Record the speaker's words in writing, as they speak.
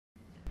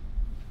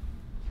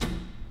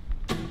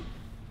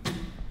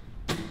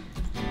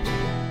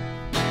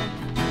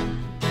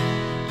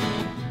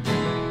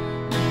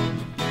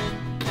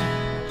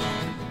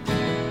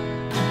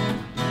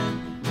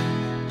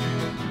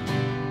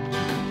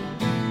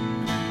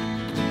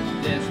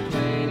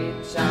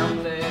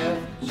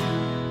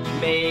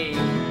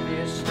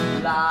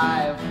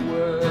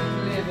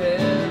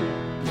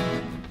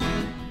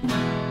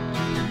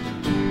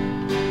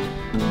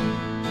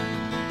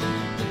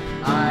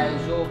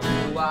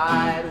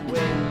pride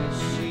when you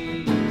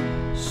see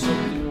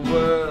something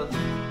worth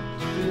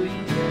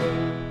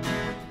believing.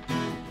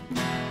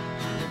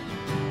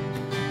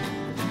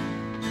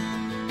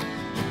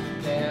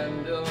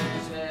 Candles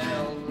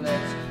held,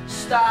 let's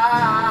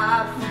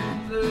start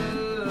from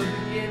the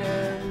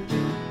beginning.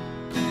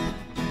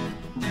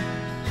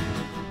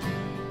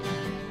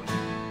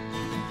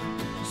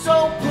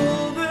 So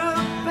pull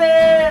the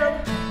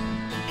pin,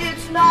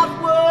 it's not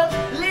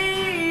worth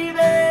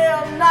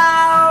leaving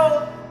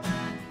now.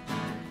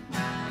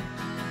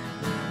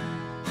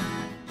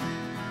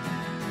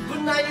 But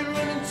now you're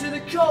running to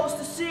the coast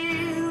to see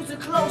who's the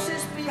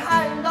closest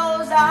behind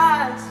those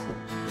eyes.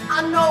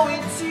 I know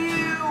it's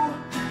you.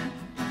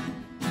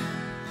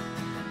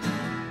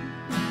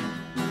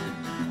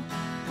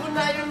 But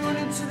now you're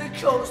running to the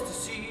coast to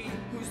see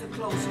who's the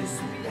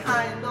closest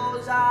behind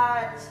those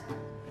eyes.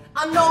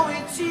 I know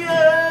it's you.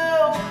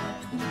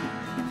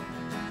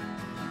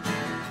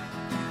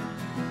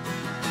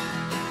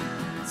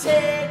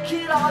 Take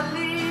it or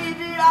leave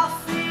it, I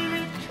feel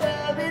it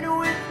coming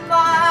with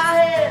my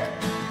head.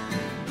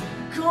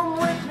 Come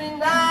with me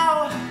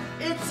now,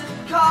 it's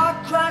a car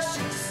crash,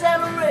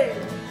 accelerate.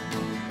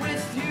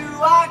 With you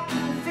I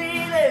can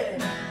feel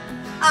it,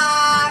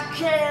 I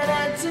can't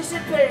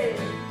anticipate.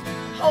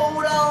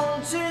 Hold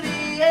on to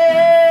the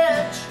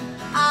edge,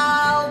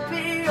 I'll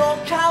be your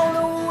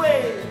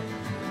counterweight.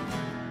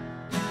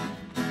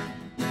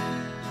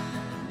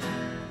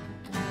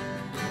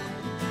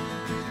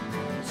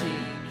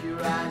 Take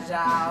your eyes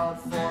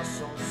out for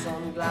some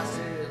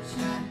sunglasses,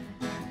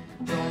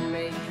 don't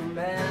make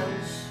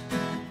amends.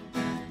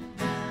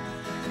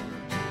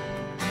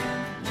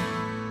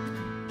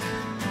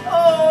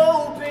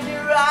 Open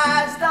your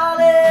eyes,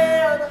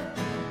 darling,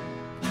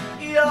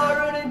 you're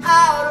running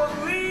out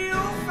of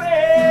real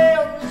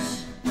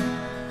friends.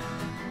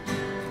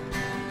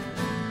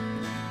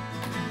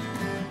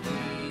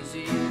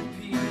 Easy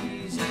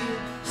peasy,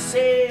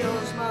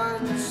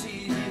 salesman's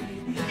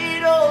easy,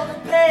 it all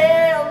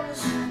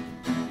depends.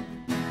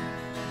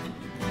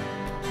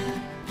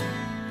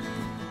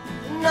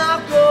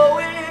 Not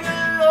going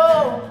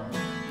alone,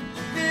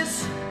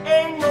 this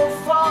ain't no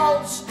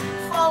false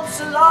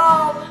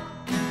alarm.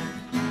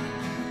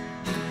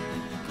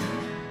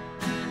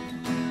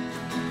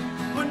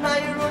 But now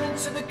you're running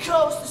to the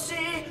coast to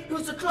see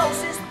who's the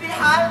closest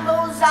behind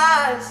those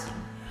eyes.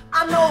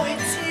 I know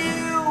it's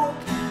you.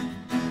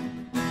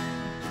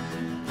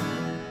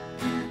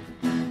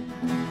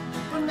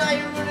 But now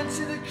you're running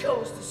to the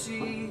coast to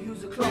see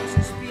who's the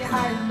closest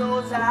behind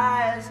those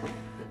eyes.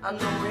 I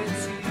know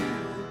it's you.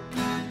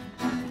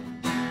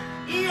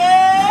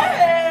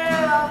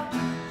 Yeah.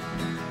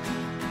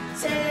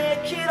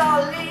 Take it or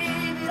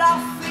leave it, I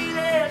feel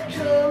it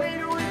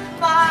coming with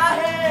my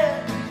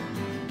head.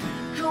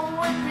 Come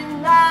with me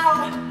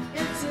now,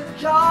 it's a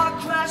car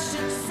crash,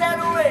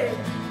 accelerate.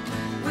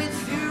 With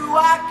you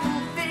I can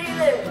feel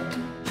it,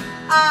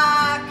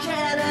 I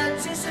can't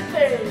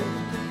anticipate.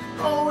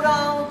 Hold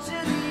on to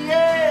the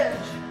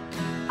edge,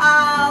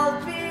 I'll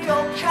be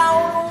your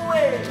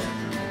counterweight.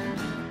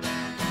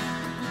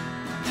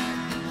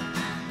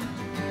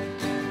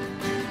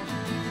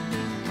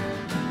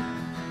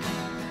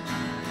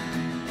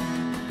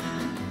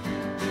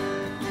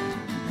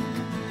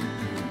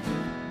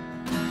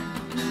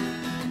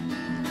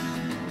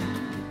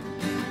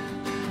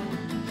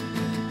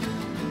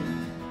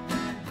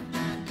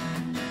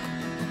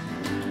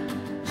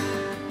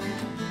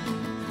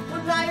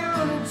 Now you're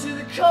running to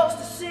the coast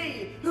to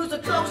see who's the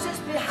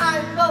closest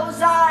behind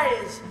those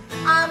eyes.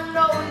 I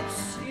know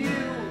it's you.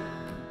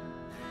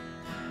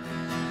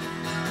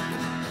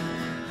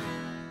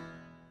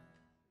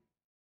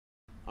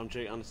 I'm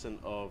Jake Anderson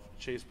of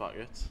Cheese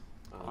Packet.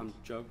 I'm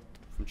Joe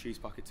from Cheese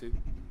Packet 2.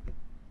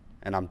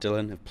 And I'm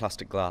Dylan of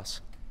Plastic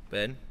Glass.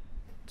 Ben,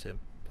 Tim,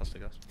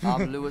 Plastic Glass.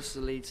 I'm Lewis,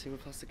 the lead singer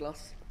of Plastic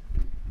Glass.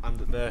 And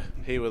they're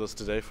here with us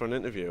today for an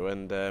interview.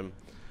 And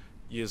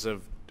yous are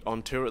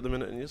on tour at the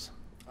minute, and yous?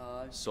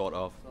 Sort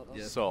of.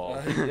 Yeah.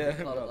 So,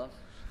 Yeah.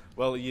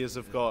 well, yous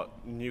have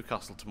got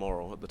Newcastle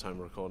tomorrow at the time of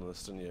recording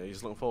this, didn't you?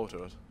 Yous looking forward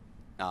to it?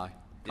 Aye,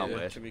 can't Yeah,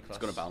 wait. should be It's class.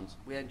 going to bounce.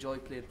 We enjoy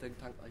playing Think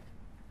Tank like.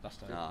 Last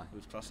time. Aye. It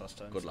was class last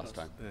time. Good so last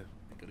time. Yeah.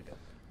 Good again.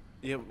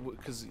 Yeah,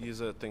 because yous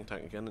are Think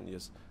Tank again, and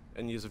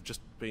yous have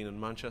just been in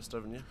Manchester,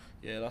 haven't you?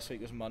 Yeah, last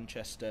week was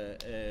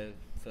Manchester.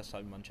 First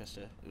time in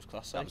Manchester. It was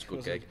class. That was a good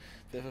It gig.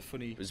 a bit of a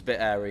funny. It was a bit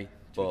airy,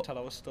 Should we but tell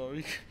our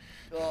story?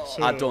 Oh.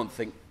 So- I don't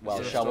think, well,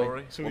 So shall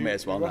story. we? So We he may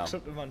as well he now. rocks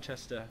up to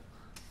Manchester.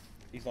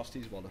 He's lost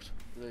his wallet.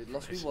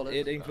 Lost me wallet.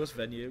 18 plus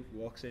venue.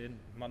 Walks in.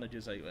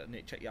 Manager's like,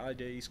 Nick, check your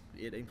IDs.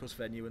 18 plus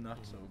venue and that.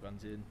 So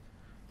runs in.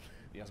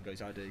 He hasn't got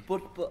his ID.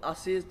 But I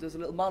see there's a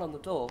little man on the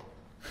door.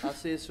 I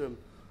says to him,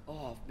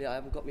 "Oh, mate, I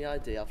haven't got my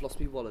ID. I've lost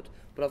my wallet,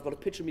 but I've got a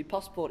picture of my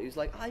passport." He was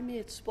like, "Aye,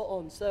 mate, spot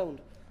on,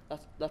 sound.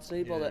 That's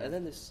no bother." Yeah. And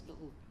then this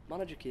little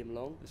manager came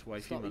along. This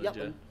wifey started manager.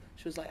 yapping.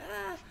 She was like,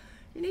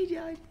 "You need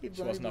your ID." She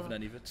blah, wasn't blah." having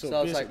any of it. So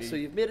I was like, basically- "So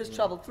you've made us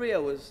travel 3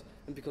 hours,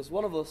 and because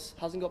one of us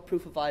hasn't got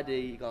proof of ID,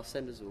 you gotta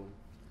send us home."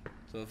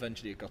 So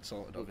eventually it got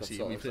sorted. It got Obviously,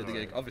 sorted, we played the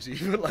alright. gig.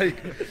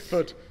 Obviously,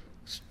 but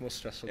Most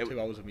stressful It 2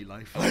 hours of my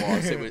life.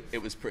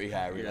 It was pretty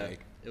hairy, Yeah, like.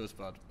 it was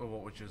bad. Well,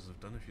 what would you have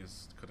done if you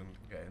couldn't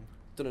get in?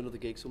 Done another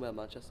gig somewhere in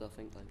Manchester, I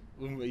think.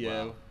 Like, Yeah,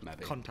 Well,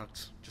 maybe.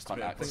 contacts. Just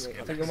Contacts. a I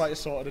bit think I might have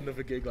sorted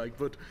another gig, like,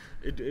 but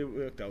it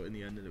worked out in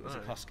the end, and it was a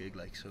Right. pass gig,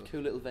 like, so.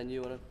 cool little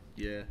venue, innit?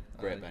 Yeah.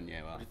 Great aye.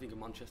 venue, What do you think of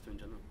Manchester in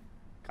general?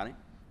 Can he?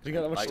 Didn't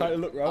get that much Like- time to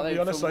look around, I to mean, be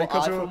honest, from like, what I-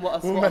 'cause from what I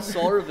we saw- meant-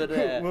 saw of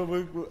it,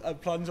 we our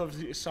plans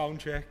obviously to sound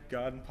check,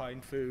 garden,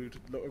 pine food,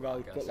 look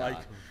around, guess, but like,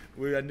 aye.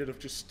 we ended up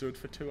just stood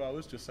for 2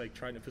 hours, just like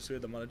trying to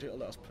persuade the manager to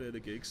let us play the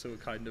gig, so we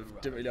kind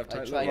of didn't really have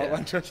time I to tried, look about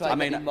Manchester. tried I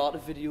mean- getting Mark a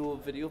video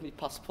of me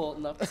passport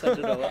and that to send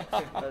it over. I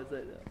was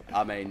like, yeah.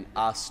 I mean,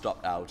 I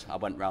stopped out. I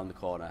went round the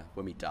corner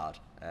with my dad.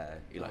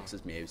 He likes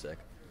his music.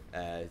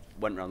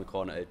 Went round the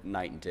corner at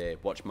night and day,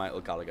 watched Michael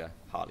Gallagher,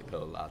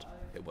 Hartlepool lad,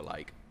 who were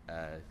like,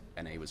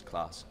 and he was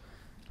class.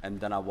 And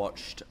then I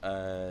watched,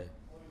 I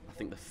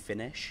think the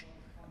Finnish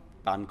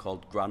band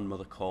called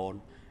Grandmother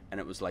Corn, and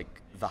it was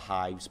like The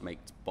Hives make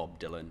Bob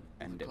Dylan,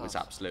 and it was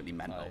Class. absolutely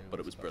mental, Aye, but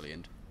it was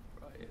brilliant.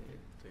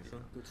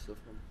 Decent. Good stuff,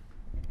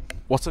 man.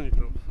 What's on your...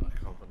 Oh, I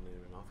can't put it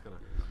in your mouth, can I?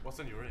 What's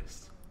on your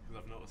wrist?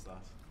 Because I've noticed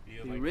that.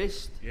 You're Your like-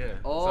 wrist? Yeah. Is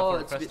Oh, that for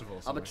a it's a bit- festival or I'm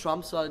a something?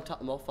 tramp, so I didn't tap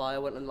them off. I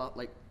went and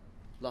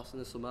last in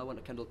the summer, I went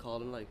to Kendall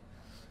Carlin, like.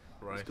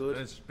 Right. good.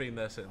 And it's been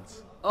there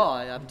since. Oh,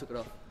 I haven't took it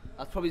off.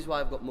 That's probably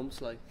why I've got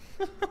mumps, like.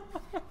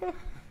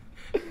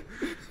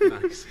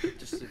 Nice.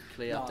 Just to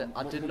clear. Nah,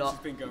 I did Mumps not. has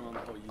been going on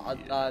before you.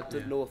 I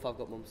don't know if I've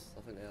got mumps.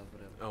 I think I have,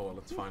 but Oh, well,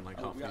 it's fine. I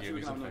can't we for actually you.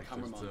 He's have no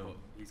infected, cameraman, so... but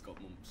he's got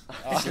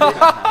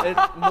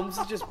mumps. Mums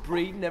is just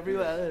breeding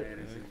everywhere. It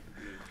is.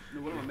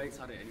 No, one of my mates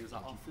had it, and he was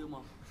like, "Oh, feel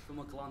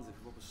my glands if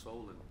rubber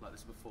swollen." Like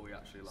this before we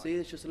actually like. See,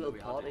 it's just a little knew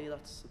we had party it.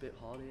 that's a bit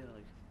harder,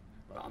 like.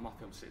 But I'm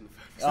happy I'm sitting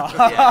the furthest.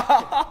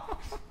 Yeah.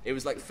 It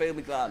was like, feel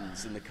my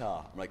glands in the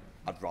car. I'm like,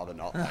 I'd rather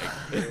not. Like.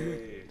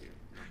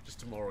 Just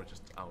tomorrow,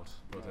 just out.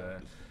 But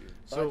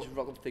So so just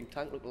rock up think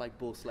tank, looking like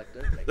Bo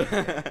Selector.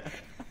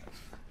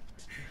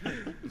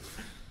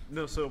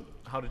 no. So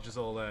how did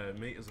you all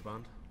meet as a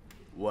band?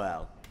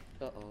 Well,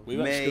 We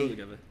went to school Me-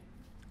 together.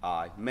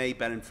 me,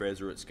 Ben and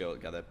Fraser were at school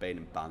together, been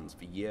in bands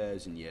for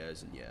years and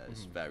years and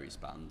years, various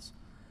bands.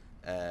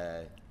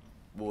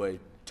 We were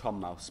Tom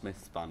Mouse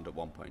Smith's band at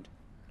one point.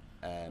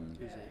 And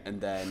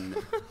then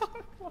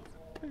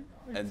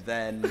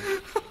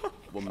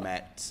we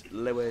met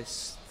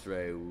Lewis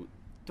through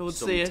Don't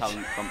some say it.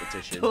 talent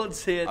competition. Don't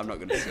say it. I'm not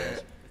going to say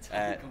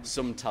it.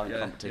 Some talent Yeah,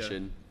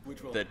 competition.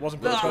 Which one? That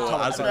Wasn't Britain's Britain's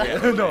Got as Talent.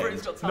 of yet- No,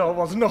 Britain's Got no, it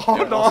wasn't. No,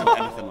 It no. wasn't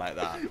anything like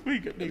that. We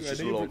got It was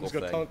just a any local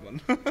Britain's Got thing.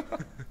 Talent,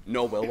 man.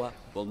 No, will we?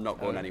 We're not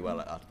going anywhere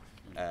like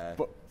that.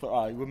 But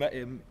aye, we met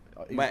him. He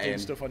was Met doing him.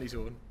 stuff on his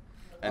own.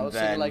 I And was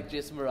singing then, like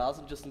Jason Mraz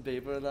and Justin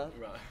Bieber and that.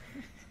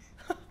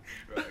 Right.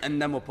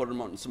 and then we'll put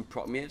him on some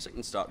prop music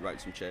and start writing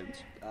some tunes.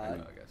 I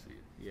guess.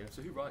 Yeah.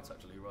 So who writes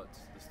actually? Who writes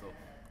the stuff?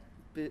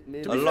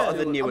 Maybe A lot of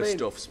the I newer mean,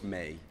 stuff's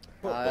me.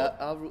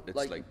 it's It's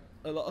like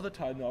A lot of the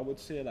time, though, I would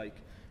say like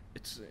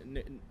it's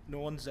no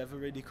one's ever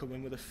really come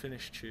in with a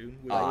finished tune.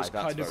 We Aye, always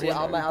that's kind of very See,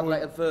 I true. might have go,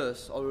 like a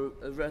verse or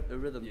a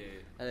rhythm, Yeah.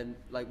 and then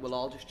like we'll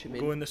all just chip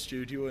go in in. the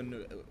studio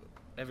and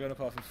everyone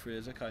apart from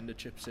Fraser kind of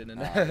chips in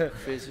and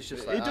Fraser's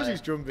just he like, does aye.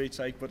 his drum beats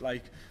like, but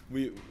like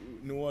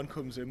no one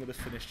comes in with a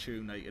finished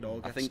tune. Like it all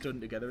I gets think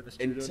done together in the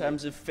studio. in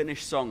terms of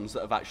finished songs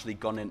that have actually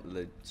gone into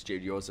the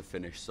studio as a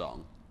finished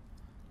song,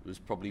 was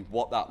probably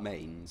what that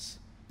means.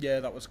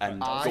 yeah, that was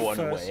and that was the going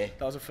first- away,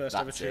 That was the first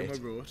ever that's tune it.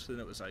 I wrote, and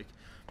it was like.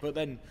 But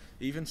then,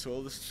 even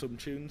so, there's some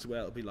tunes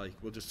where it'll be like,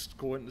 we'll just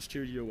go into the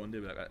studio one day,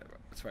 and be like, right,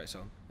 let's write a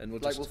song, and we'll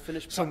Like just we'll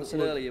finish some- practicing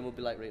we'll- early and we'll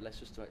be like, right, let's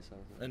just write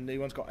something. and no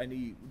one's got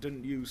any,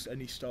 didn't use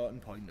any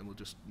starting point, and we'll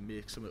just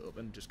make something up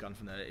and just go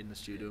from there in the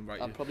studio and write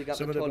I'll it. probably get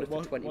Some the of toilet for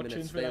what 20 minutes,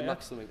 tunes we then like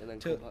max something, and then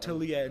till, come back till on.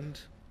 the end.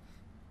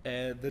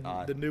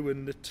 Aye. The new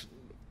one that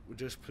we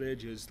just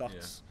played is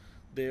that's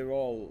they're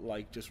all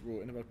like just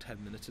wrote in about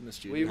 10 minutes in the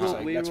studio. We It's wrote,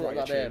 like, we let's wrote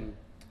write a that. tune.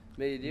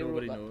 Me and you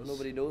Nobody wrote that. knows.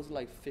 Nobody knows in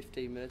like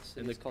 15 minutes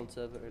in In this the-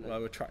 conservatory. Well,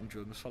 Like. we're tracking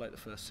drums for like the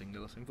first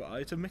single, I think. But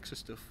it's a mix of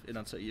stuff. In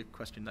answer to your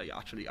question that you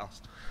actually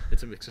asked,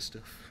 it's a mix of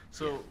stuff.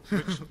 So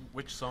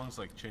which songs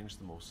like changed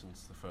the most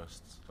since the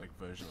first like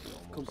version of it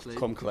almost? Complete.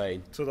 Come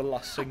clean. So the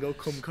last single,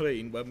 "Come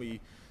Clean," when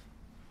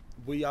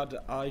we had an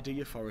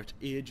idea for it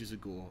ages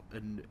ago,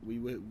 and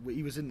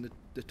he was in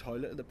the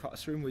toilet in the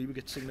practice room. We would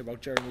get singing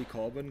about Jeremy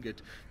Corbyn,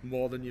 get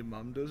more than your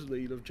mum does.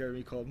 Lee love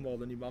Jeremy Corbyn more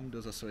than your mum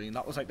does, or something. And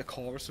that was like the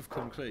chorus of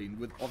 "Come Clean."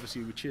 With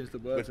obviously we changed the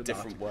words With of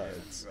different that.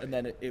 words. And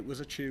then it was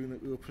a tune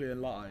that we were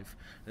playing live,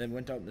 and then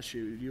went out in the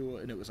studio,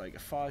 and it was like a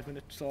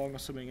 5-minute song or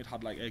something. It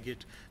had like a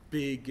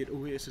big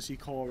Oasis-y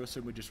chorus,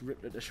 and we just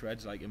ripped it to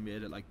shreds like and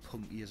made it like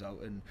punky as out,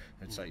 and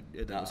it's like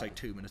it was like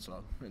 2 minutes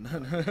long. And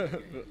then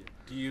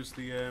Do you use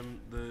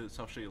the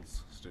South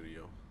Shields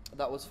studio?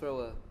 That was for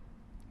our.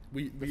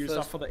 we the used that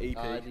first- for the EP.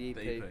 The EP.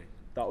 The EP.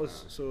 That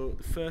was so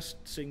the first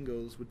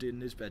singles were did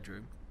in his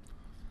bedroom.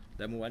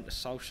 Then we went to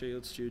South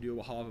Shields studio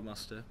with Harbour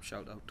Master,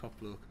 shout out top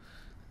bloke.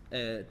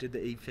 Did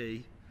the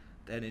EP.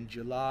 Then in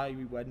July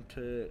we went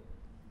to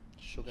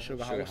Sugar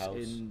Sugar House. House House.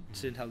 in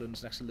St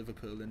Helens next to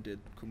Liverpool and did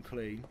 "Come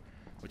Clean."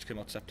 which came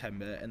out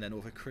September, and then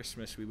over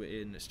Christmas we were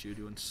in a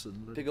studio in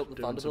Sunderland. Big up the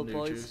doing some Vanderbilt new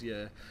boys. tunes,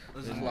 yeah.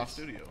 There's a live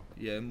studio.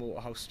 Yeah,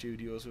 Motorhouse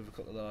Studios with a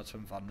couple of the lads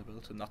from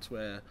Vanderbilt, and that's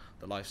where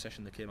the live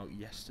session that came out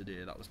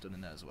yesterday, that was done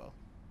in there as well.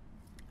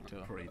 So,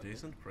 Pretty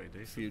decent.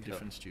 a few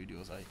different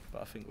studios,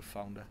 but I think we've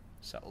found a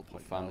settled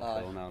point. Found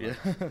now. cool now. Yeah.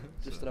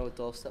 Just an our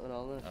doorstep and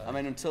all that. I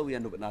mean, until we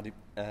end up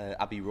at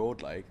Abbey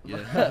Road, like.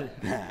 Yeah.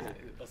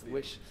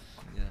 Wish.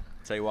 Yeah.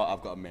 Tell you what,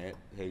 I've got a mate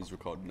who's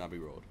recording Abbey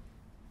Road.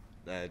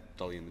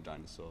 Dolly and the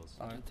Dinosaurs.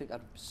 I don't think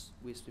I'd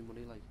waste my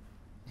money, like.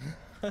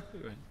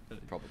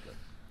 Probably.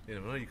 You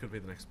never know, you could be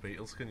the next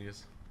Beatles, can you?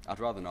 I'd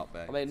rather not be.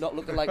 I mean, not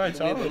looking like Right,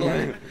 the way Alan.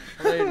 we're looking.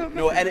 I mean,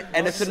 No,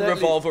 anything certainly-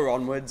 Revolver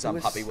onwards, I'm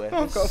was- happy with.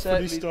 I've got a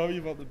funny Certainly- story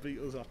about the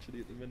Beatles actually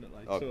at the minute.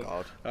 Like, Oh, so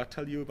God. I'll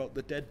tell you about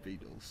the dead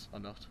Beatles or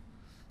not.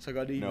 So I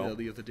got an email No.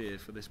 the other day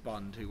for this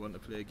band who want to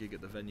play a gig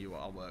at the venue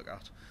I work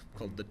at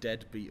called the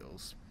Dead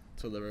Beatles.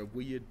 So they're a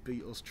weird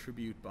Beatles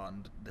tribute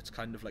band that's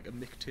kind of like a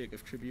mixtape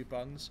of tribute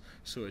bands.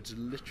 So it's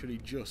literally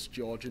just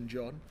George and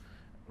John.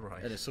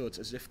 Right. And so it's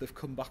as if they've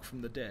come back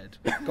from the dead,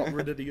 got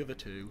rid of the other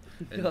two,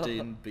 and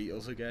done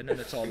Beatles again. And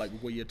it's all like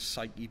weird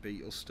psyche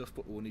Beatles stuff,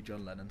 but only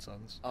John Lennon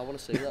songs. I want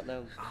to see that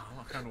now.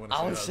 I kind of want I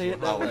to want to see it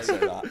I now. would like. say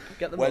that.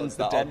 Get them When's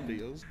The that Dead on?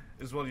 Beatles.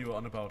 As well, you were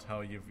on about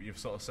how you've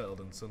sort of settled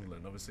in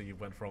Sunderland. Obviously, you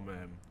went from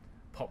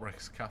Pop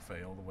Rex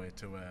Cafe all the way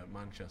to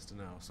Manchester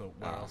now. So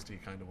where else do you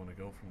kind of want to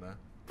go from there?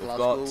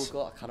 Glasgow, we've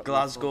got. I cannot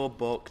Glasgow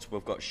booked,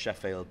 we've got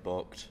Sheffield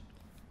booked,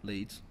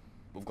 Leeds.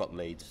 we've got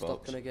Leeds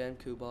booked. Stockton again,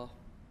 Cuba.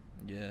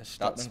 Yeah,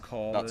 Stockton,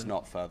 Corwin. That's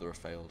not further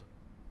afield.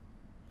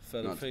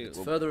 further not- afield.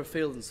 Well, Further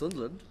afield than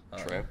Sunderland.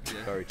 True,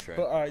 very true.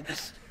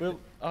 But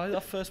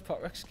our first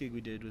Pot Rex gig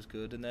we did was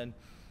good, and then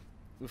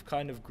we've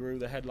kind of grew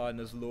the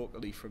headliners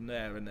locally from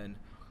there, and then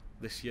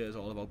this year is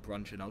all about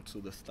branching out. So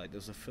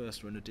there's the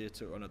first run of dates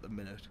that are on at the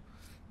minute,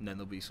 and then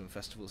there'll be some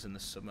festivals in the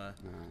summer,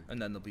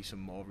 and then there'll be some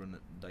more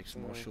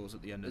more shows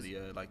at the end of the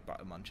year, like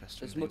back in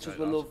Manchester. As and much things as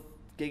like we that. love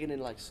gigging in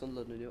like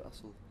Sunderland and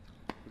Newcastle,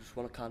 we just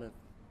want to kind of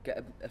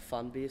get a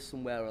fan base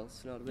somewhere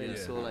else. You know what I mean?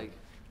 Yeah. So like,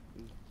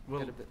 Well,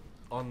 get a bit.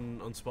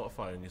 on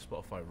Spotify and your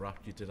Spotify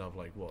Wrapped, you did have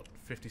like what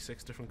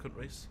 56 different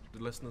countries the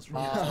listeners from.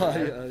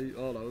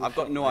 All over. I've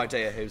got no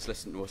idea who's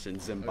listening to us in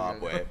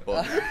Zimbabwe,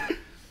 but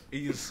Are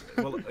you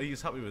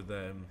happy with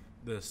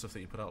the stuff that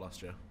you put out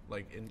last year?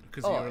 Like,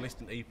 because Oh. you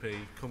released an EP,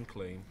 Come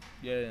Clean.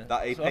 Yeah.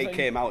 that EP So I think-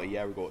 came out a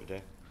year ago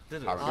today.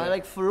 Did it? Apparently. I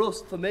like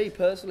for me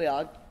personally,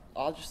 I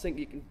just think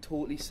you can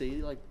totally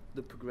see like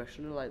the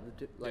progression of like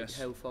Yes.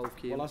 how far we've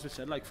came. Well, as we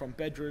said, like from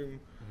bedroom,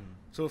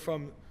 so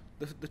from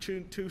the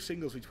two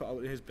singles we put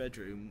out in his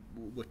bedroom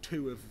were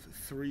 2 of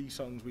 3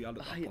 songs we had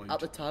at that point. At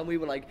the time, we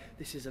were like,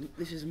 this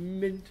is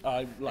mint.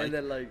 And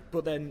then like,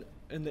 but then,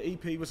 and the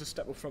EP was a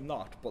step up from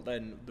that. But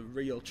then the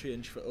real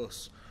change for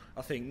us,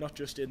 I think, not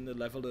just in the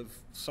level of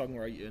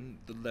songwriting,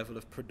 the level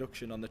of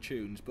production on the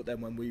tunes, but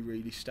then when we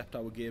really stepped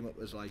our game up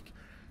was like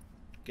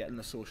getting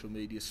the social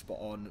media spot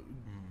on,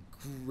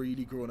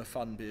 really growing a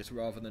fan base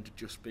rather than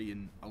just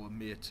being our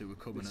mates who were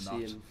coming and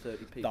that. seeing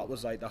 30 people. That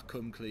was like that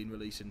Come Clean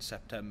release in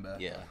September.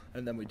 Yeah.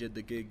 And then we did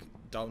the gig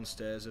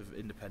downstairs of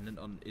Independent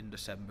in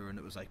December, and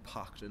it was like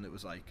packed, and it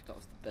was like That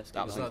was the best. That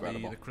gig was I've Was that done.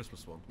 incredible. the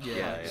Christmas one?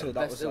 Yeah. So that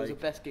Best- was it was like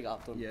the best gig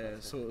I've done. yeah.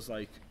 personally. So it was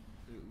like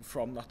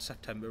from that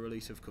September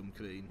release of Come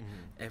Clean,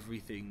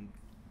 everything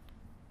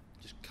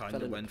just kind Fell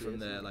of into went from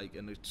place, there, yeah. like,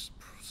 and it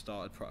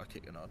started proper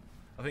kicking on.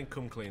 I think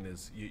Come Clean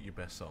is your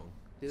best song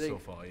Do you so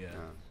think? far. Yeah.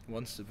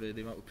 Wants to be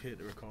the amount we paid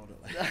to record it.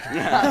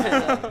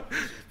 Like.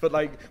 But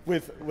like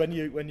when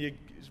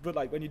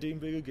you're doing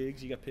bigger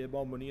gigs, you get paid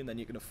more money, and then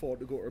you can afford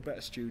to go to a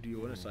better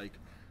studio, and it's like,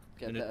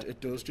 Get and better.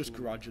 it does just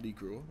gradually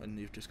grow, and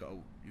you've just got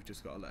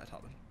to let it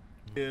happen.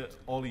 Yeah,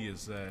 Ollie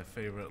is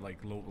favourite like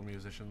local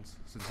musicians.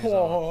 Since he's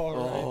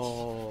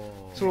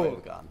So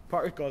Began.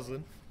 Patrick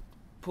Gosling,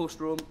 Post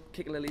Rome,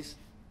 Kicking Lilies.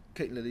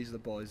 Kate Lilly's the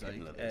boys,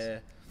 Kicking like Lilies.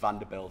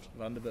 Vanderbilt.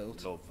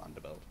 Vanderbilt, Love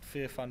Vanderbilt.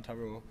 Fair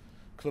Fantaro,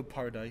 Club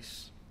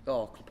Paradise,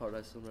 Oh, Club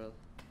Paradise, unreal.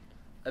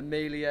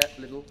 Amelia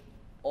Little.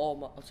 Oh,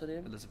 what's her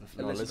name? Elizabeth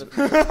No, Little.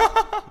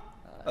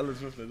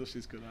 Elizabeth. Little,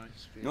 she's good.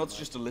 No, it's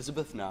just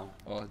Elizabeth now.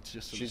 Oh, it's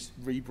just She's-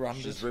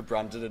 rebranded. She's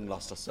rebranded and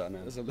lost her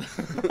surname. There's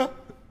a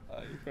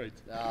right.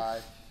 Ah,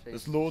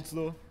 There's loads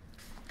though.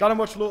 Gotta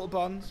watch local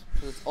bands.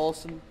 it's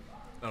awesome.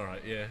 All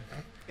right, yeah.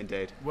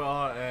 Indeed.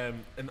 Well,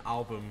 an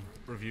album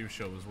review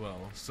show as well.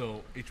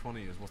 So each one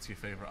of you, what's your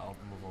favourite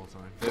album of all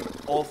time?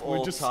 Of We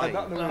all just time. said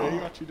that in a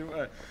way, actually, didn't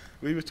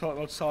we? We were talking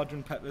about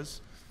Sgt.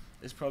 Pepper's.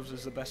 It's probably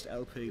the best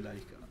LP,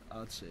 like,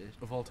 I'd say.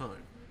 Of all time.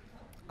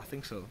 I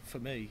think so, for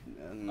me.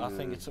 I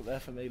think it's up there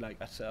for me, like,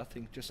 I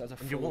think just as a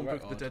And you full won't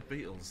book record. the Dead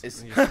Beatles.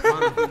 Is- and you're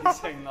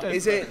planning-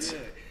 Is it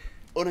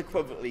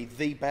unequivocally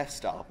the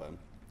best album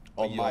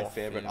or Your my favourite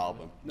favourite?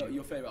 album? No,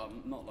 your favourite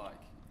album, not like.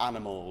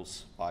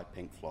 Animals by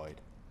Pink Floyd.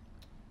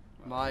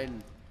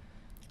 Mine.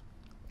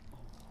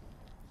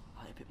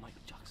 I a bit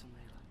Michael Jackson,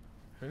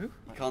 mate. Who?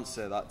 You can't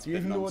say that. It's Do you a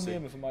bit even know a Nancy.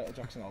 name of a Michael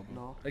Jackson album?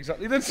 No.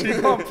 Exactly, then so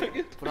you can't pick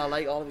it. But I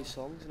like all of his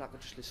songs, and I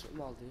could just listen to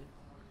them all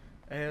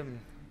day.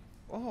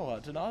 I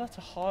don't know, that's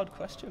a hard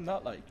question,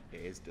 that, like.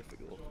 It is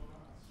difficult.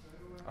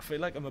 I feel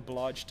like I'm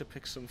obliged to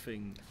pick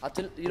something I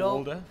didn't, you know,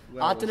 older.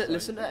 where I was didn't like-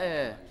 listen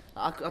to.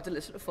 I didn't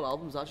listen to full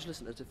albums. I just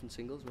listened to different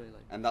singles, mate.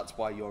 Like, And that's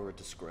why you're a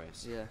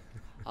disgrace. yeah,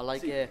 I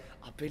like.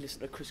 I've been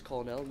listening to Chris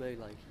Cornell, mate.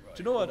 Like,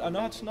 Do you know what? I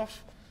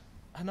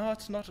know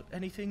it's not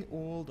anything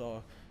old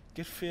or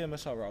Get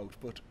Famous or out,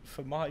 but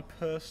for my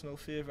personal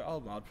favourite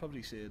album, I'd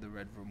probably say the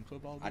Red Rum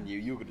Club album. I knew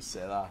you were going to say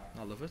that.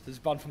 I love it. There's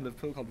a band from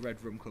Liverpool called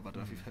Red Rum Club. I don't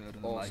know if you've heard of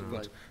them, Awesome, but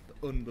right.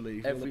 they're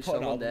unbelievable. Every They put song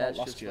an on album there out is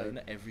last just year, like-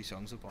 and every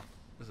song's a bop.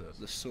 Is it?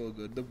 They're so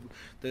good.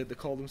 They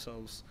call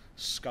themselves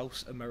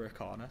Scouse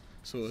Americana.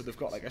 So they've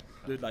got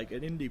they're like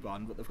an indie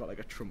band, but they've got like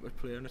a trumpet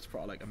player, and it's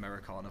probably like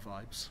Americana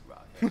vibes.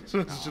 Right. So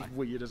it's just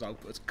weird as hell,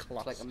 but it's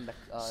class. it's like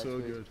a so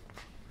it's weird. good.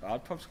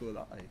 I'd probably go with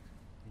that. Like,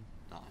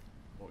 Nah.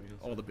 What were you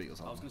all gonna the Beatles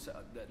I was albums. going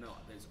to say, no,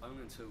 there's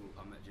only until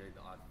I met Jade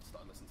that I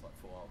started listening to like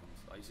 4 albums.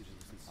 I used to just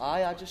listen to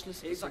I just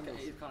listen to It's like,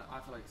 singles. it's kind of, I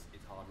feel like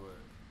it's hard work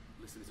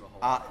listening to a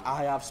whole album.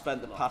 I have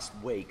spent the past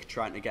week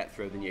trying to get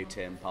through the new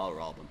Tame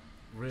Impala album.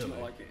 Do really? you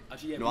not like it?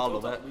 Actually, yeah, No, we I talked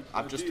love about it. we-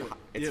 I've we just, do it.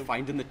 it's Yeah.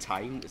 finding the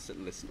time to sit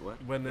and listen to it.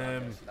 When I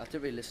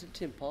didn't really listen to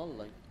Tim Paul.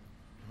 Like,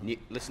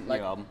 Listen to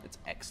Like- the album, it's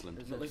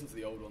excellent. Not listen to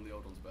the old one. The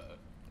old one's better.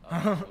 I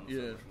like the old one so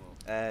Yeah. much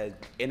more.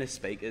 Inner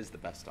Speaker is the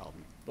best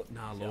album.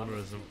 Nah,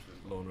 Lonerism.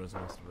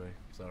 Lonerism has to be.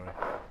 Sorry.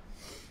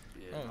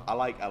 Yeah. I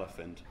like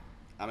Elephant.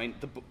 I mean,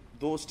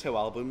 those 2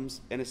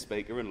 albums, Inner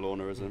Speaker and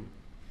Lonerism,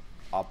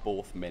 are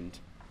both mint,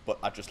 but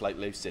I just like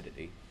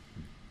Lucidity.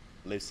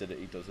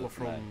 Lucidity does it What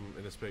for me. from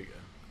In a Speaker?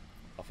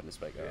 Off Inner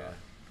Speaker. Yeah.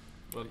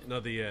 Well, no,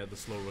 the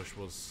Slow Rush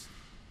was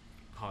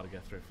hard to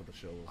get through for the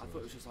show. I Wasn't thought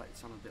it was just like it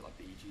sounded a bit like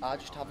the EG. I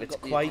just haven't It's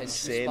got the quite attention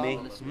span samey.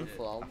 to listen to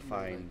full I album.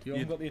 find. You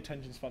haven't got the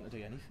attention span to do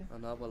anything. I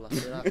know, well,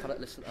 that's it. I can't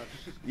listen.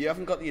 You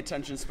haven't got the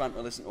attention span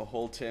to listen to a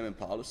whole Tame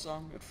Impala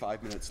song at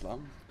 5 minutes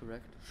long.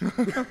 Correct.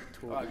 Right,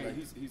 Totally. okay,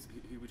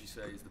 who would you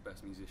say is the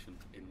best musician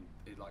in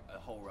like a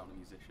whole round of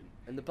musician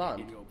In the band?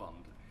 in your band?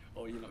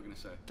 Or you're not going to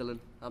say? Dylan.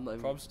 I'm not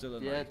even. Probs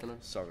Dylan, Yeah, like.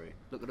 Dylan. Sorry.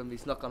 Look at him.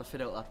 He's not gonna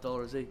fit out that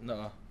door, is he?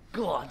 No.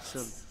 Go on,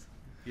 son.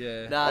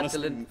 Yeah. Nah,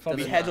 Honestly, Dylan. my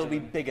Dylan. head will be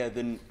bigger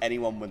than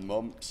anyone with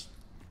mumps.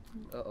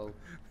 Uh-oh.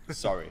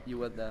 Sorry, You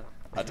went there.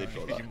 I did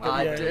go there.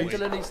 Yeah,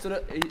 Dylan, he's done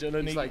it.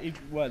 Dylan, He's like, he's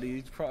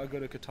probably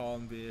good at guitar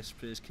and bass,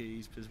 plays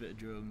keys, plays a bit of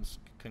drums,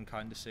 can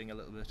kind of sing a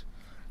little bit.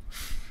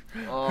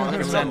 oh,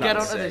 let's Pretend not get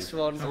I'm onto sick. this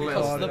one little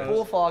because they bit.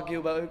 both argue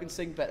about who can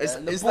sing better. Is,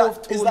 and they is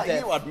both that, is tone that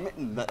deaf. you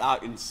admitting that I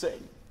can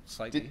sing?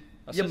 Slightly. Did-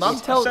 I Your said- mum I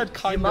told said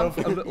kind your of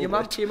a little your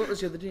mum bit. came up to us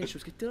the other day and she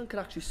was like, Dylan can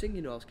actually sing,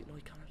 you know. I was like, no,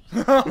 he can't.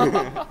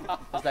 I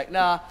was like,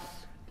 nah,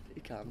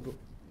 he can, but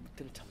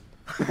didn't tell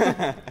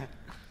him.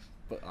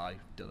 But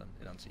Dylan,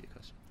 in answer to your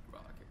question.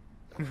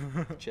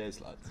 Right, okay.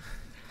 Cheers, lads.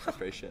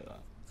 Appreciate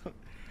that.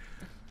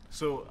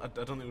 So I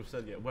don't think we've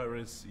said yet. Where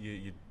is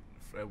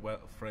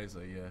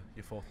Fraser, your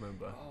 4th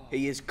member?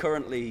 He is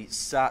currently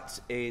sat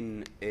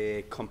in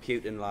a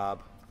computing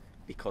lab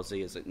because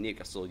he is at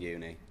Newcastle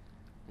Uni.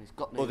 He's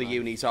got no Other man.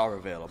 unis are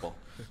available.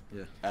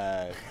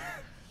 Yeah.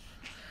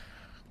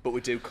 But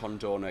we do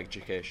condone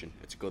education.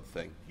 It's a good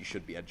thing. You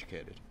should be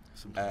educated.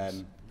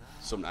 Sometimes.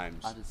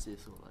 Sometimes. I didn't say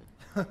so,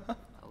 like.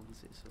 I wouldn't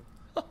say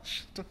so.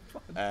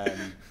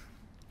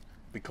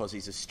 Because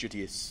he's a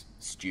studious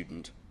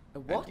student. A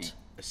And what?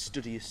 a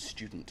studious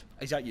student.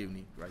 He's at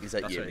uni, right? He's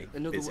at That's uni. right.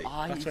 Another busy.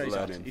 one- That's where he's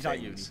at. learning He's at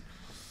uni. things.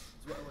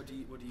 So what do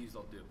you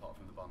lot do apart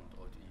from the band,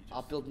 or do you just?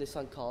 I build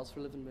Nissan cars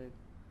for a living, mate.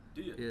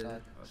 Do you? Yeah. Aye.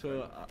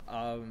 So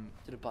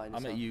Didn't buy Nissan.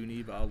 I'm at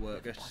uni, but I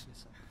work at Buy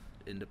Nissan.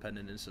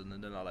 independent in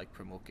Sunderland, and I like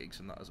promote gigs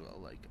and that as well,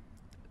 like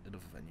in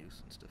other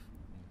venues and stuff.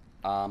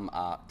 I'm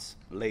at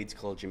Leeds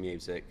College of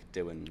Music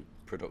doing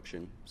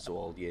production, so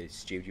all your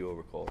studio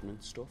recording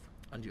and stuff.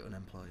 And you're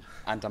unemployed.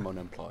 And I'm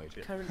unemployed.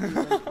 Currently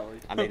unemployed.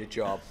 I need a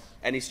job.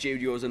 Any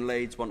studios in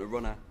Leeds want a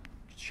runner?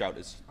 Shout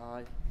us.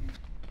 Aye.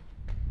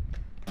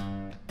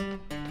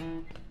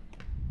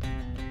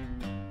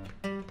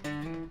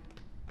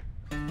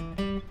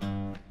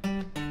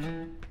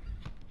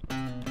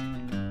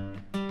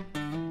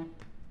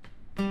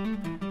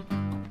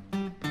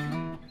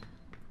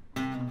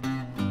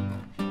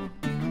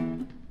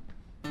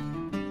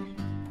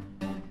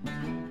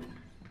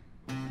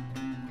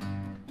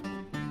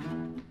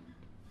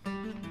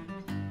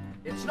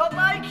 It's not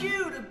like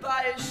you to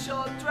buy a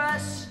short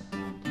dress.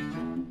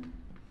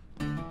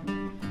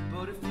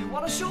 But if you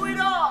want to show it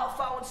off,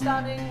 I won't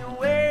stand in your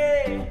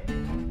way.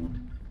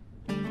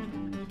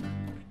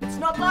 It's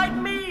not like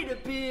me to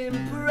be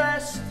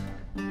impressed.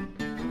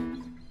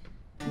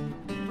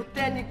 But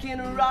then you're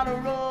getting around a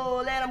roll,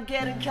 and I'm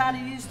getting kinda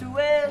used to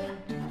it.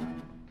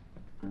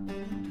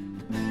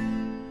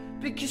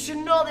 Because you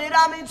know that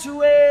I'm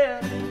into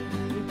it.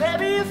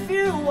 Baby, if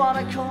you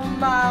wanna come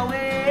my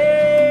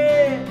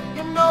way,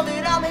 you know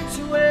that I'm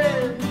into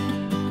it.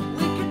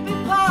 We could be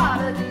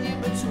part of the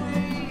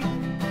in-between.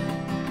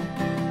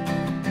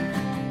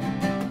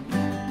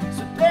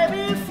 So baby,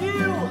 if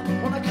you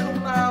wanna come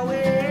my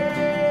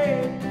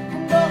way, you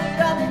know that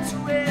I'm into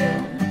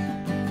it.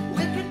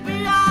 We could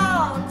be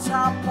on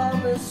top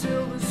of the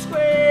silver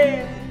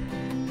screen.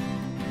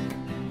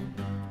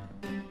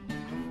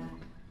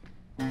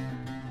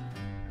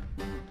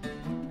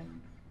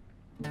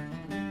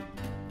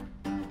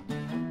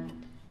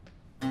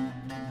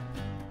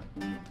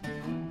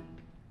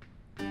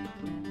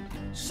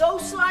 So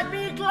slide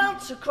me a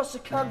glance across the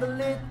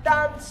candlelit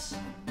dance.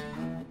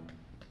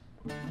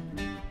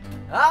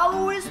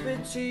 I'll whisper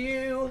to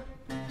you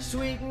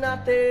sweet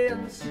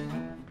nothings,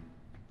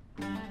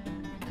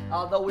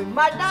 although it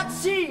might not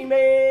seem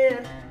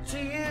it to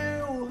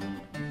you.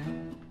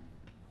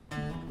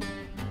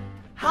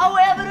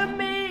 However, to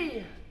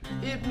me,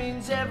 it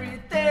means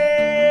everything,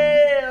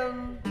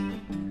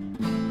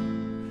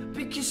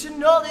 because you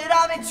know that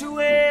I'm into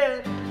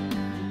it.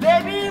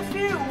 Baby, if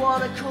you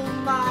wanna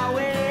come my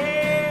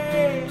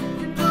way,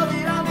 you know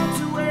that I'm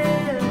into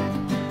it.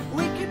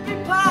 We could be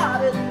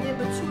part of the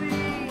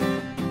in-between.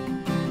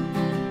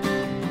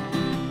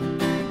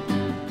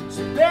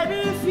 So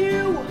baby, if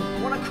you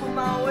wanna come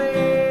my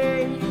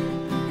way,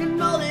 you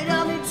know that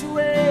I'm into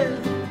it.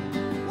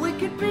 We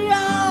could be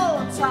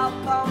on top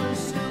on the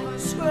silver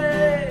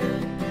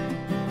screen.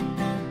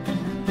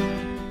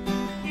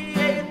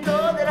 Yeah, you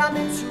know that I'm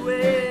into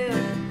it.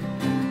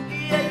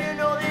 Yeah, you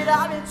know that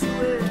I'm into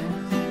it.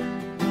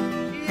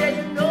 Yeah,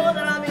 you know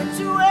that I'm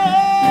into it.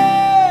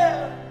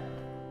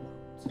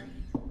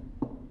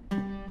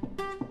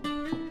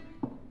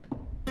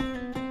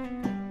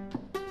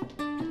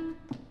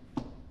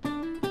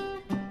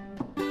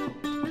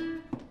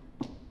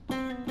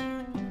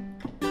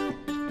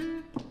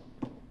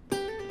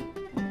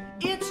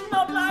 It's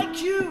not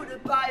like you to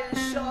buy a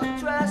short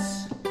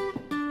dress,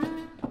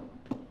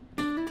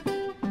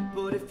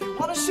 but if you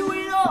wanna show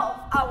it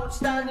off, I won't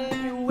stand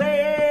in your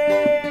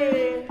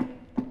way,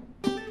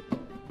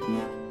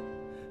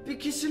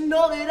 because you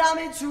know that I'm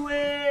into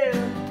it.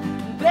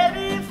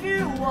 Baby, if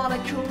you wanna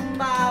come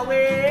my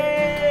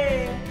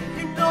way,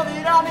 you know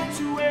that I'm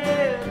into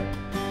it.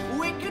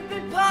 We could be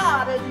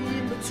part of the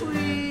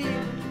in-between.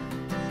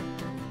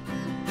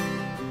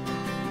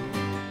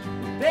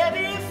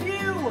 Baby, if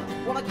you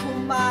wanna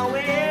come my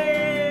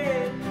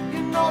way,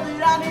 you know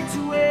that I'm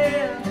into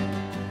it.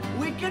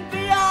 We could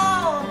be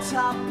on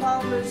top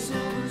of the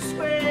silver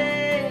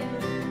screen.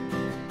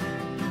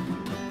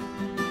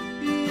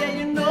 Yeah,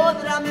 you know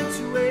that I'm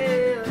into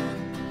it.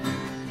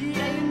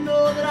 Yeah, you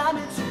know that I'm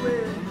into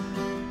it.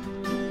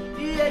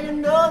 Yeah, you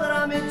know that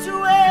I'm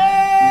into it.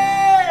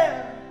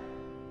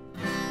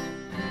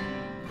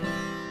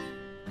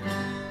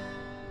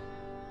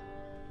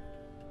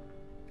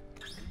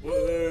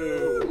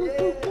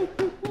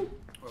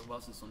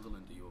 Whereabouts in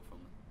Sunderland are you from?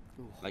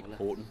 Like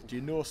Horton. Do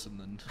you know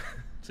Sunderland?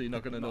 So you're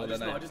not going to know I their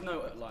just know, I name. just know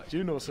it, like. Do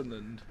you know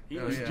Sunderland? He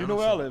Oh, was- yeah. Do you know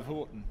where I live,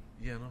 Horton?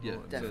 Yeah, no, Yeah, no,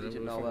 Definitely So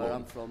didn't know from where what?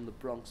 I'm from. The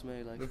Bronx,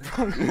 me. Like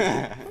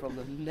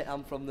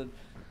I'm from the.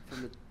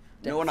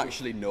 No one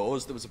actually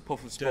knows there was a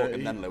puff of smoke Dirty.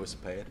 and then Lewis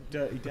appeared.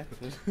 Dirty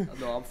Deptford.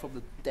 No, I'm from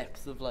the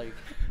depth of like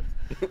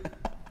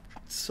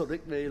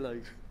Surrey, me.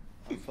 Like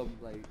I'm from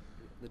like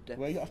the depth.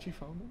 Where you actually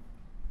from then?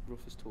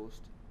 Rough as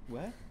toast.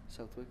 Where?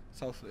 Southwick.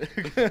 Southwick.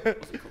 What's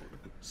it called?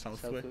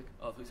 Southwick.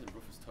 Oh, I thought you said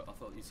rough as toast. I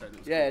thought you said it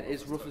was. Yeah, called it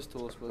is rough as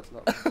toast, but it's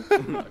not.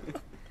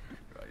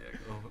 Right, yeah.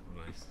 Oh,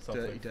 nice.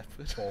 Dirty Southwick.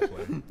 Deptford.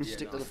 Portland. Just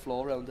stick to the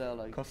floor around there,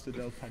 like Costa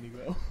del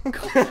Pennywell.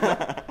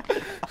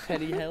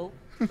 Penny Hill.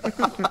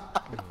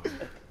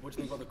 What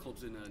do you think about the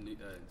clubs in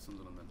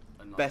Sunderland then?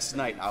 And, like, Best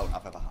night out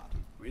I've ever had.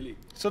 Really?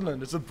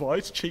 Sunderland is a boy,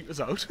 it's cheap as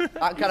out.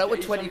 I can get out with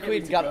He's 20 trying to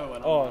quid. get Get, me to go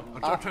and Oh. I'm-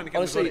 I'm trying to get him to go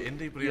honestly, to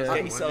Indy, but he yeah. hasn't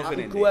Get went yourself yet. in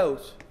I Indy. can go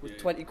out with Yeah.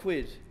 20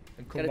 quid,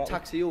 And get a back-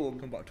 taxi home,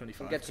 Come back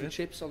 25 and get some quid.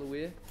 chips on the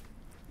way.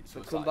 So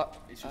it's come like,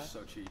 back- It's just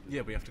so cheap.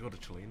 Yeah, but you have to go to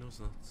Cholinos.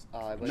 That's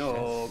Aye, but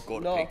No, go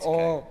to No. Pizza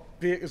Oh,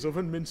 Baker's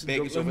Oven, mince and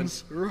Baker's Oven.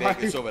 dumplings. Right.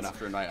 Baker's Oven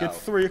after a night Get out.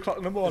 3 o'clock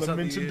in the Is morning, that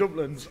mince the, and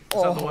dumplings. Is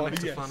Oh, that the one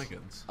next yes. to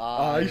Flanagan's?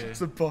 Aye, yeah.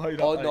 it's a boy.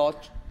 Oh that, no,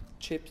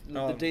 chips. They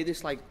Um, do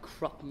this like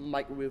crap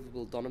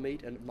microwavable doner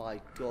meat, and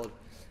my god,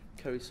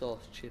 curry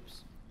sauce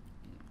chips.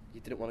 You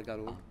didn't want to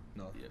go home.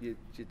 No. You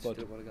just But-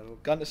 didn't want to go home.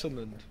 Gone to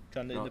Sunderland,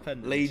 gone to No.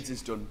 Independence. Leeds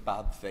has done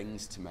bad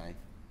things to me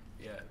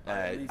Yeah.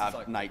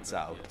 at nights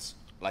out.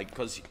 Like,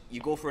 because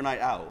you go for a night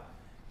out,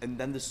 and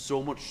then there's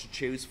so much to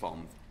choose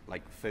from,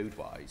 like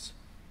food-wise.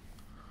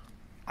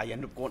 I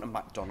end up going to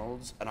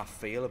McDonald's, and I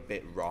feel a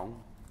bit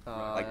wrong.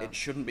 Like, yeah. it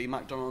shouldn't be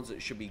McDonald's,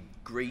 it should be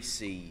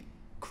greasy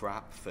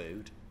crap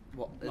food.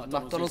 What? McDonald's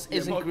McDonald's is-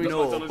 isn't yeah, greasy.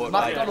 No, McDonald's but is-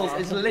 like, McDonald's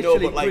is No,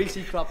 literally but like-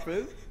 greasy crap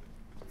food.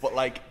 But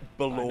like I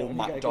below know, you get a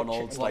good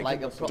McDonald's, chicken, What,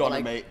 like, like a proper, doner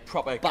like, meat,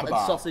 proper Battered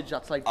kebab. sausage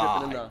that's like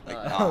dripping in Aye, there.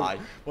 like, Aye. aye.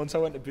 Once I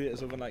went to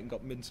Baker's Oven and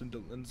got mince and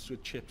dumplings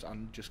with chips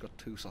and just got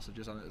 2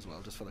 sausages on it as well,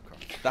 just for the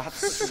crack.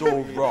 That's so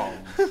wrong.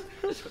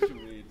 Such a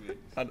weird bit.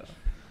 I know.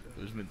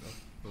 It was mint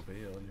though. Over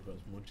here, you've got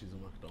munchies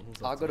at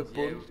McDonald's. I got a that's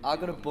Yeah, bun. I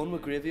got a bun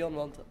with gravy on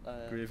one.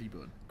 Gravy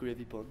bun.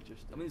 Gravy bun,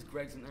 just. I mean, there's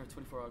Greg's in there,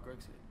 24-hour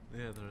Greg's here.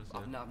 it. Yeah, there is.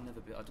 I've, Yeah. I've never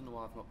been. I don't know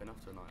why I've not been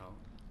after a night out.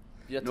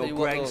 Yeah, tell No, you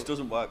what, Greg's though,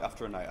 doesn't work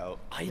after a night out.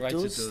 It Right,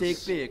 does it does.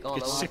 steak bake. Oh,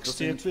 Get no, 6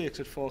 steak bakes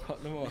at 4 o'clock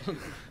in the morning.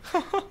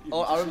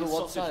 Oh, I remember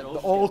one Sausage time.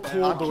 rolls. All Yeah.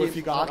 cold though I if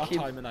you got at that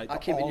time of night. I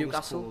came to Always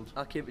Newcastle. cold.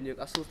 I came to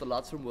Newcastle with the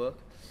lads from work.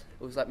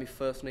 It was like my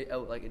first night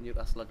out, like in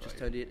Newcastle. I just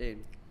turned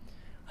 18,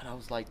 and I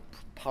was like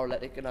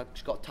paralytic, and I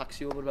just got a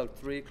taxi over about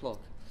 3 o'clock.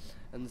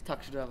 And the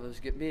taxi driver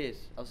was like, mate,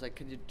 I was like,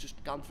 can you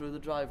just come through the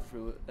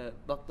drive-through at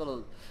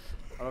McDonald's?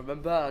 And I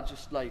remember I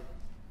just like,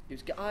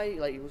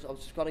 I was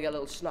just gonna get a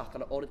little snack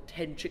and I ordered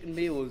 10 chicken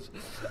meals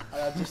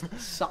and I just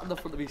sat in the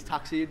front of his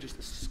taxi and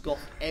just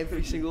scoffed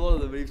every single one of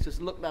them. And he was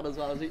just looking at us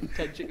while I was eating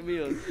 10 chicken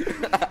meals.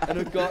 And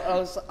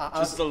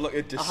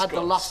I had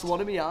the last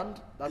one in my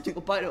hand. I took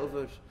a bite out of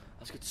it.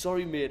 I said,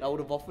 sorry mate, I would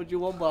have offered you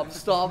one, but I'm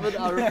starving.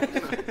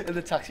 And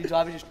the taxi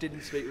driver just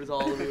didn't speak with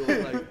all of me.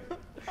 Like,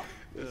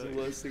 it was the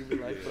worst thing in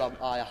my life.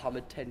 But I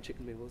hammered 10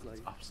 chicken meals. Like,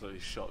 Absolutely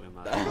shocking,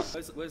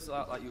 that. Where's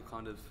like your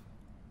kind of,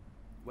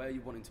 where are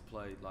you wanting to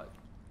play? Like,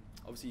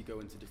 obviously you go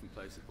into different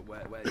places, but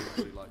where do you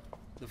actually like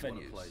The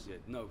wanna venues? play? Yeah,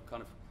 no,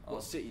 kind of.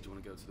 What city do you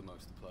want to go to the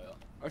most to play at?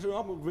 I don't know,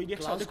 I'm really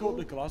excited to go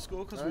Glasgow? to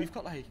Glasgow because Aye. we've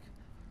got like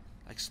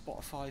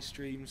Spotify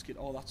streams,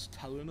 all that's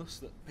telling us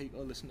that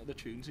people listen to the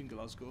tunes in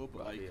Glasgow, but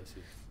Right, like, yeah, I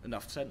see. and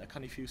I've sent a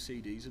kind of few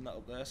CDs and that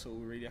up there, so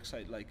we're really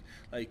excited. Like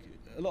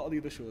a lot of the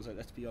other shows, like,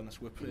 let's be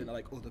honest, we're playing at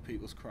like other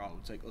people's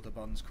crowds, like other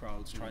bands'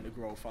 crowds, trying to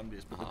grow a fan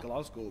base. But the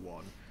Glasgow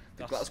one,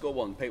 The Glasgow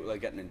one, people are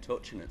getting in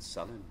touch and it's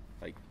selling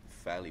like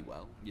fairly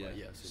well. yeah, Right,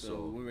 yeah,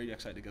 so we're really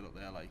excited to get up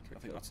there. Like, I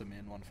think that's the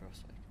main one for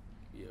us. Like.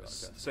 Yeah, I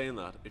guess. Saying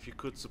that, if you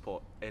could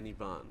support any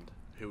band,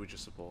 who would you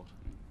support?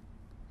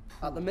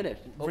 at the minute,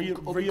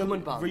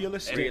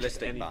 Realistic.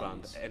 Realistic any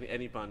bands. band.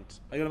 Any band.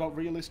 Are you on about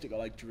realistic or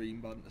like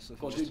dream band or stuff?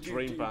 Go on, Just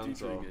dream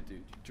bands or-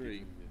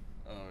 Dream.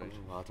 Yeah. Alright.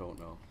 I don't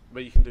know.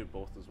 But you can do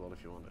both as well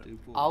if you want to. Do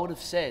both. I would have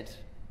said,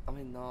 I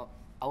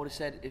would have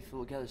said if we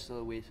were together still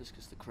Oasis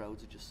because the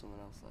crowds are just someone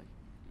else. Like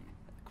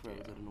the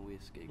crowds at an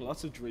Oasis gig. Well,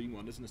 that's a dream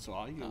one, isn't it? So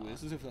I go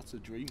as if that's a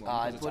dream one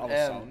Aye, because it's but,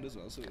 our sound as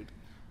well. So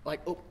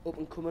Like up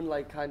and coming,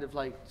 like kind of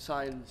like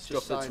sign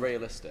Stuff that's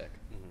realistic.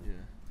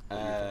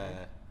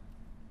 yeah,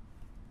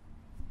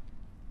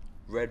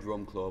 Red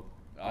Rum Club.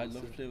 I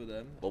love to play with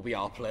them. Well, we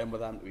are playing with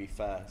them, to be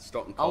fair.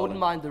 Stockton I wouldn't Corner.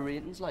 mind the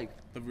ratings. Like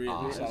The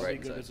ratings Ah, are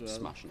right, good so as well.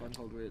 smashing it. Band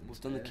called Ratings.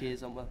 we've done the K's,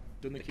 haven't we?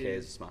 Done the The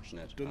K's K's. smashing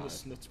it. Done Aye. the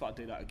Snuts, but I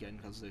did that again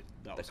because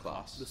that was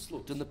class. The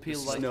sluts. Done the Peel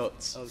like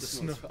Snuts. Oh, the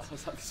Snuts. sluts. I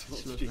was like, the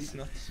sluts. Jeez,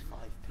 Snuts.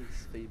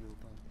 5-piece female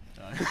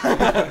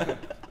band.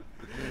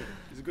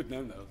 It's a good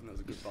name though. I think that was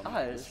a good band.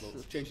 Aye, The it's-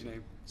 Sluts. Change your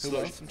name. Who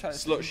else? I'm trying to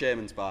Slut think.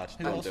 shaming's bad.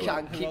 Who Don't else do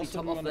Can't it. Who keep else me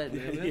top would we off wanna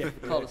then. play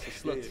with? Call us the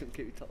sluts and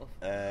keep me top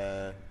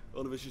off.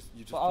 All of us just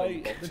you just But play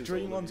the boxes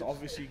dream all ones of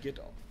obviously get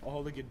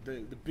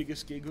the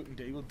biggest gig we can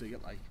do. We'll do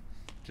it like.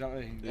 Do you know what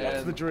I mean? Yeah.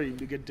 That's the dream.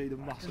 You can do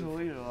the I massive. don't know,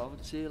 you know, I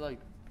would say like,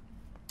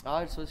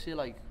 I'd say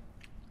like,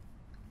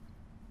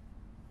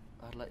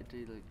 I'd like to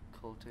do like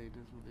Cortainers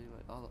and be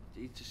like, oh,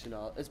 it's just, you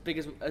know, as big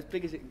as it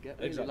can get.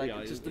 Really. Exactly. Like,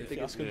 Yeah, it's just the if you're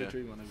biggest. asking Yeah. the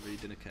dream one, I really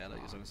didn't care.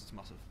 Like as long as it's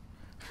massive.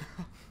 Yeah,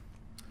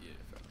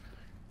 fair enough.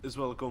 As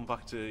well, going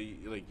back to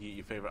like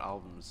your favourite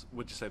albums,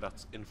 would you say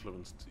that's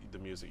influenced the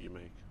music you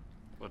make?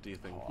 What do you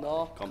think?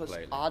 No, because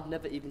Completely. I'd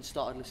never even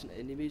started listening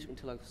to indie music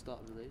until I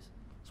started with these.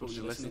 So what do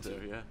you listen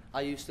to? Yeah.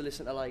 I used to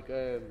listen to like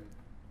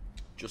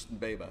Justin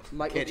Bieber.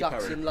 Michael Katy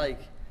Jackson, Perry.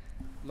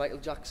 Michael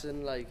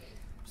Jackson, like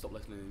Stopped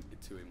listening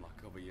to him like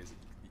a couple of years.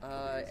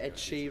 Ed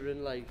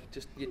Sheeran, like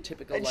just your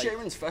typical Ed like.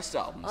 Sheeran's first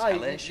album's Aye,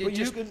 hellish. you But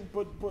just-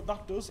 but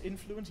that does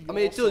influence. I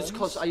mean, it does songs.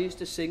 because I used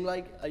to sing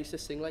like a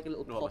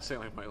little Well, I pop. say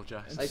like Michael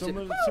Jackson. And I some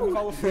said, of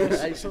our I first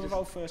used to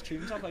just- first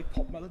tunes have like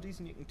pop melodies,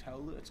 and you can tell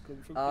that it's come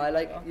from. I people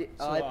like, that. yeah,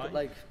 So but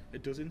like,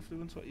 it does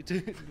influence what you do,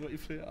 what you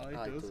play. It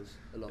does.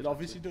 a lot, It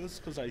obviously does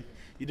because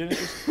you don't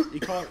just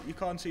you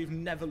can't say you've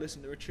never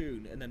listened to a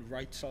tune and then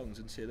write songs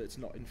and say that it's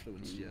not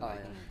influenced you. Like,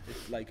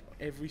 it's like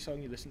every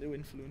song you listen to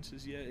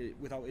influences you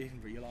without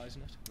even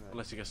realising it.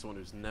 Unless you get someone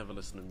who's never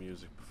listened to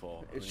music before.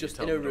 and It's then you just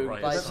tell in a them to room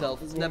write by a itself.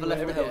 song. It's never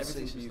left the house. Everything's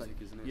It's just music,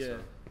 like, isn't it? Yeah. So,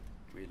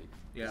 really. Is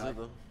Yeah, it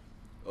though?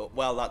 Oh,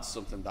 well, that's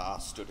something that I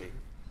study,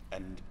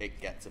 and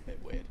it gets a bit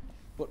weird.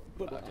 but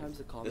what time's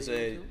the comedy?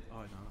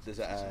 There's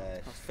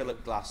a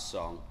Philip Glass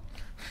song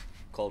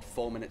called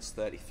 4 minutes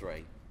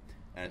 33,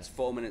 and it's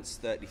 4 minutes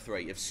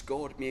 33 of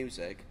scored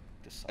music,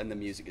 and the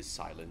music is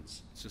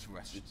silence. it's just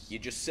rest. You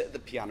just sit at the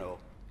piano,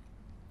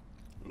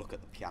 look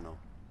at the piano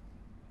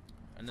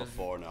And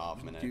for there's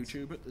 4.5 minutes.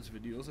 YouTube it. There's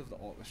videos of the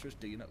orchestras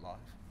doing it live.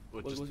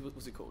 Or What just-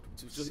 was it called?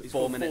 It was just, it's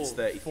 4 called minutes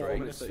 33. 4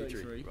 minutes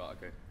 33. Right,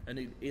 okay. And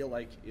he'll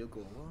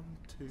go 1,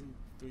 2,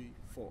 3,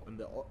 4, and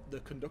the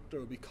conductor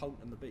will be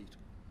counting the beat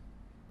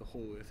the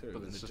whole way through.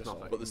 But and there's it just just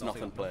nothing. But there's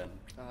nothing playing.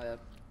 Yeah.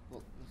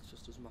 Well, that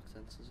just doesn't make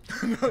sense,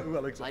 does it?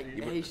 well, Like,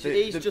 exactly.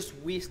 he's just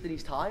wasting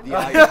his time. The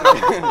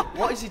idea,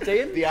 What is he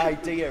doing? the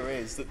idea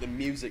is that the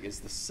music is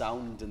the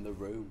sound in the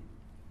room,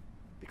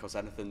 because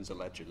anything's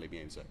allegedly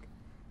music.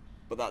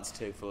 But that's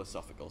too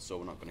philosophical, so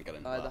we're not going to get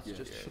into that. That's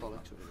just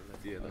bollocks.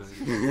 Yeah,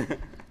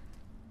 that's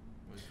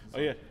Oh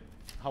yeah.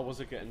 How was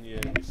it getting your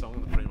song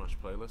on the pre-match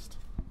playlist?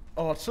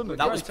 Oh, it's something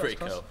That was great, pretty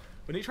that's cool.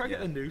 We need to try and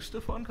get Yeah. the new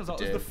stuff on because that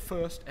was did. the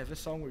first ever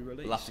song we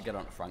released. We'll have to get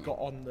on to Frankie. Got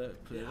on the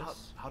playlist. Yeah,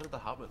 how did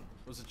that happen?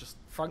 Was it just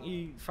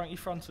Frankie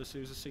Francis,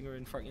 who's a singer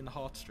in Frankie and the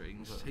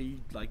Heartstrings, Was it?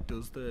 he like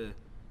does the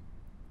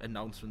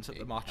announcements at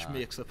the match,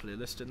 makes the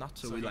playlist and that.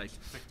 So, So we he like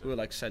picked it? we were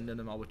like sending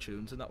him our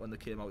tunes and that when they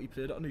came out. He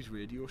played it on his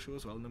radio show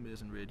as well, an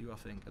amazing radio I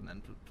think, and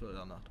then played it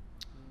on that.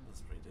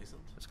 that's pretty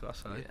decent. It's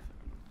class, aye. Yeah.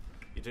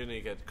 You do need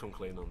to get come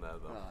clean on there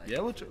though. Yeah,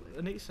 well,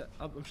 and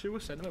I'm sure we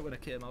sent him it when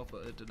it came out,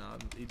 but I don't know.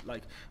 He,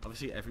 like,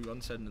 obviously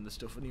everyone's sending the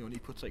stuff, and he only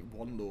puts like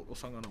one local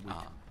song on a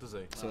week. Does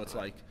he? So it's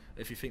like,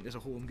 if you think there's a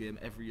home game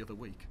every other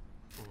week,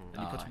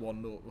 and he puts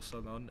one local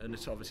song on, and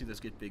it's obviously there's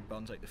good big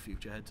bands like the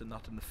Futureheads and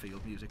that, and the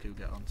Field Music who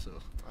get on, so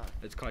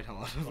it's quite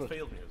hard. What,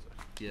 Field Music?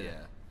 Yeah.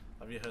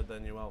 Have you heard their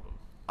new album?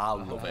 I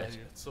love it.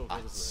 It's so good,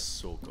 It's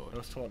isn't so good. I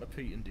was talking to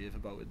Pete and Dave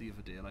about it the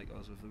other day, like I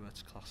was with them,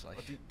 it's class, like.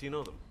 it? Do you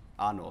know them?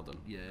 I know them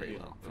Yeah, pretty yeah,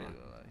 well. pretty Right.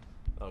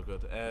 well, like. Oh,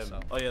 good. So-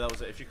 Oh, yeah, that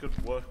was it. If you could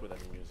work with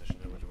any musician,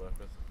 who would you work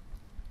with?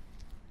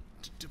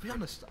 To be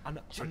honest, I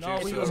know Producer. we're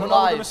If it going was to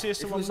alive, say if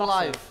he someone was massive.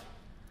 alive,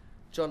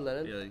 John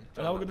Lennon.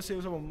 Yeah, I know we're going to say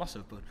someone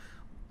massive, but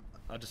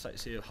I'd just like to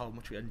say how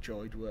much we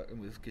enjoyed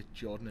working with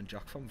Jordan and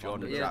Jack from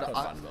Jordan and Vanderbilt. Jack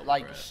Yeah, from Vanderbilt,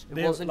 like great.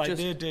 it wasn't like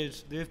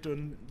just they've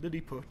done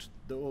Lilliput,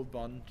 the old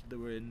band they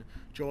were in.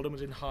 Jordan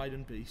was in Hyde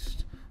and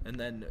Beast, and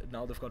then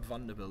now they've got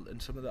Vanderbilt,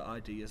 and some of the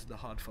ideas they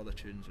had for the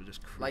tunes were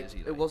just crazy.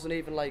 like it wasn't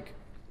even like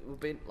we've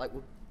been like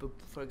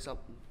for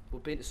example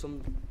we've been to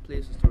some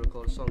places to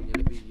record a song.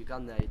 You go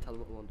in there, you tell him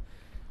what you want.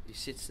 He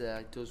sits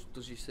there, does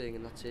his thing,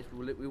 and that's it.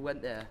 We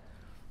went there,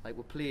 like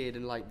we played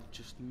and like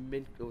just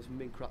mint. It was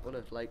mint crap on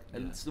it. Like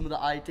and some of the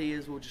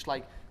ideas were just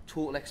like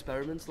total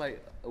experiments.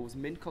 Like it was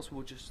mint because we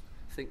were just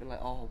thinking like,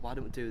 oh, why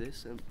don't we do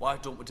this? And Why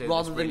don't we do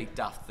Rather this really than-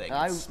 daft thing?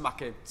 I-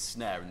 Smack a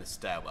snare in the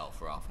stairwell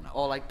for half an hour.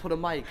 or like put a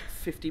mic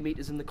 50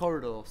 meters in the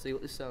corridor, see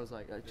what this sounds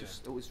like.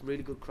 It was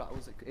really good crap. It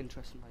was like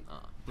interesting. Like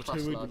But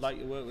class who would lads. like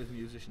to work with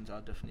musicians?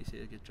 I'd definitely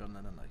say get John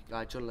Lennon.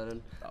 Like John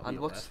Lennon. that'd And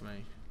be up there for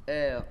me.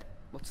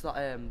 what's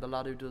that? The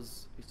lad who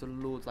he's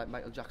done loads like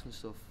Michael Jackson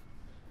stuff.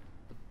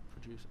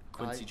 Producer.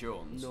 Quincy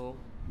Jones. No.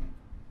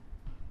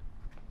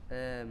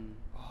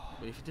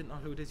 But if you didn't know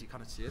who it is, you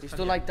can't say it. He's can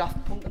done you? like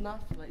Daft Punk and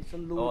that. Like he's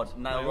done Oh, loads.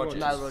 Nile Rodgers.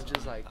 Nile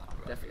Rodgers, like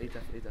right. definitely.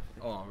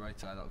 Oh right,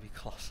 that would be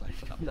class.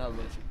 Like. Nile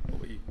Rodgers. What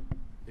were you?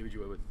 Who would you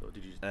work with, or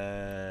did you?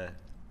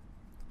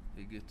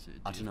 You get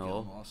I don't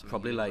know.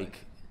 Probably like.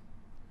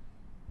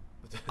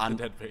 The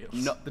Dead Beatles.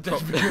 No, the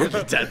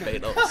Dead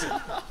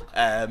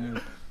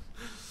Beatles.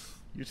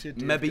 You'd say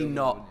Dave Maybe Gilmour,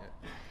 not. wouldn't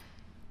you?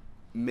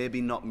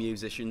 Maybe not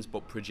musicians,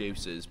 but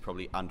producers.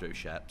 Probably Andrew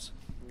Sheps.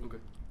 Okay,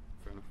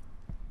 fair enough.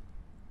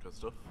 Good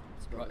stuff.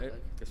 Right,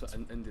 guess what?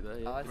 End it there.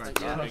 Yeah. Aye, Right, thank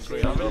you. yeah.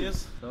 Agree on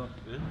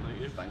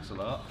it. Thanks a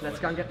lot. Let's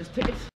go and get this ticket.